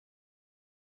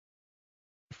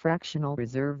Fractional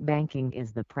reserve banking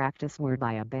is the practice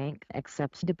whereby a bank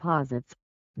accepts deposits,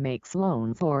 makes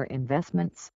loans or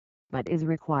investments, but is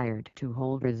required to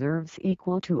hold reserves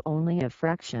equal to only a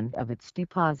fraction of its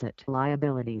deposit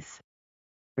liabilities.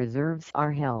 Reserves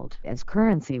are held as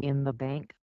currency in the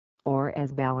bank, or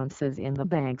as balances in the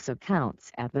bank's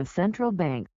accounts at the central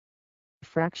bank.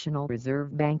 Fractional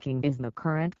reserve banking is the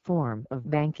current form of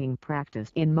banking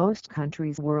practice in most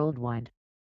countries worldwide.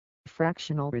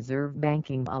 Fractional reserve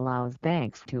banking allows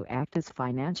banks to act as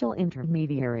financial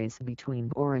intermediaries between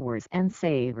borrowers and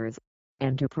savers,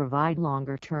 and to provide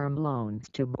longer-term loans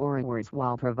to borrowers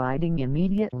while providing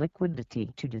immediate liquidity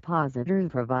to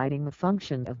depositors, providing the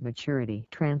function of maturity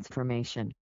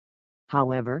transformation.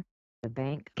 However, the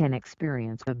bank can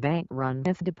experience a bank run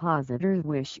if depositors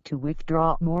wish to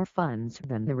withdraw more funds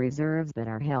than the reserves that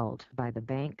are held by the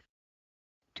bank.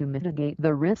 To mitigate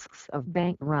the risks of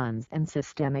bank runs and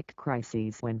systemic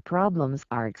crises when problems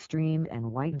are extreme and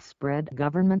widespread,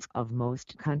 governments of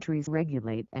most countries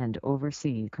regulate and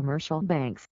oversee commercial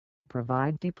banks,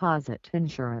 provide deposit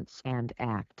insurance and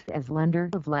act as lender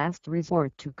of last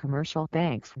resort to commercial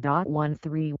banks.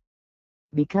 13.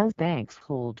 Because banks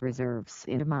hold reserves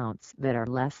in amounts that are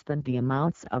less than the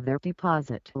amounts of their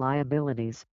deposit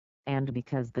liabilities, and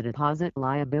because the deposit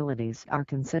liabilities are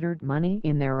considered money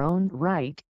in their own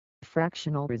right,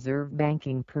 fractional reserve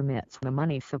banking permits the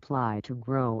money supply to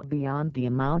grow beyond the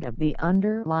amount of the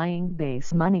underlying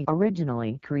base money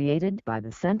originally created by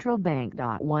the central bank.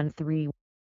 13.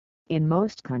 In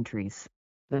most countries,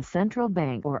 the central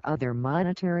bank or other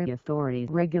monetary authority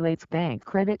regulates bank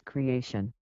credit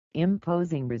creation,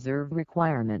 imposing reserve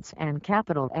requirements and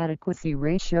capital adequacy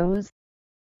ratios.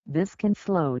 This can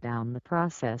slow down the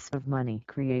process of money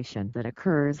creation that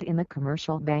occurs in the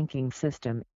commercial banking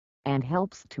system, and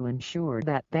helps to ensure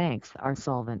that banks are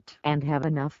solvent and have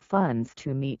enough funds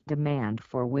to meet demand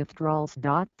for withdrawals.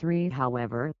 3.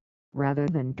 However, rather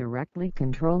than directly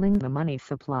controlling the money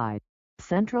supply,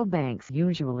 central banks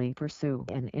usually pursue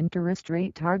an interest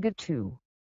rate target to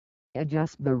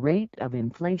adjust the rate of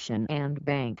inflation and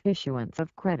bank issuance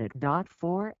of credit.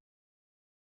 4.